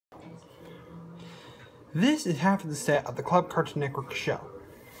This is half of the set of the Club Cartoon Network show.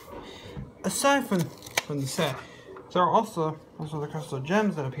 Aside from the set, there are also the crystal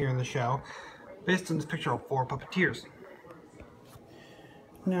gems that appear in the show, based on this picture of 4 puppeteers.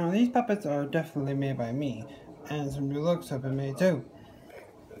 Now, these puppets are definitely made by me, and some new looks have been made too.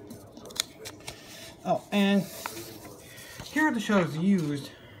 Oh, and here are the shows used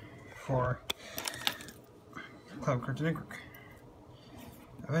for Club Cartoon Network: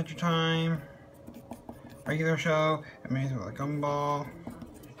 Adventure Time, regular show, Amazing with a Gumball,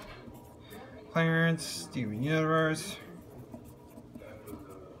 Clarence, Steven Universe.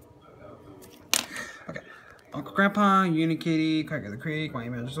 Okay, Uncle Grandpa, Unikitty, Craig of the Creek, Mighty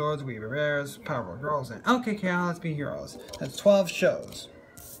Magic Swords, Weaver Bears, Powerful Girls, and LKK Let's Be Heroes. That's 12 shows.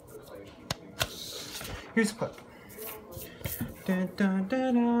 Here's a clip. Dun dun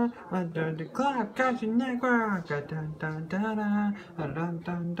dun dun, under the Club Cartoon Network. Dun dun dun dun dun, dun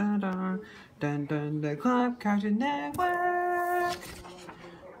dun dun dun, dun dun the Club Cartoon Network.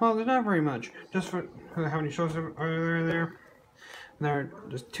 Well, there's not very much. Just for how many shows are there? There are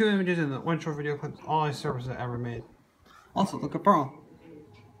just 2 images and the 1 short video clip. All my services I ever made. Also, look at Pearl.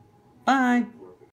 Bye.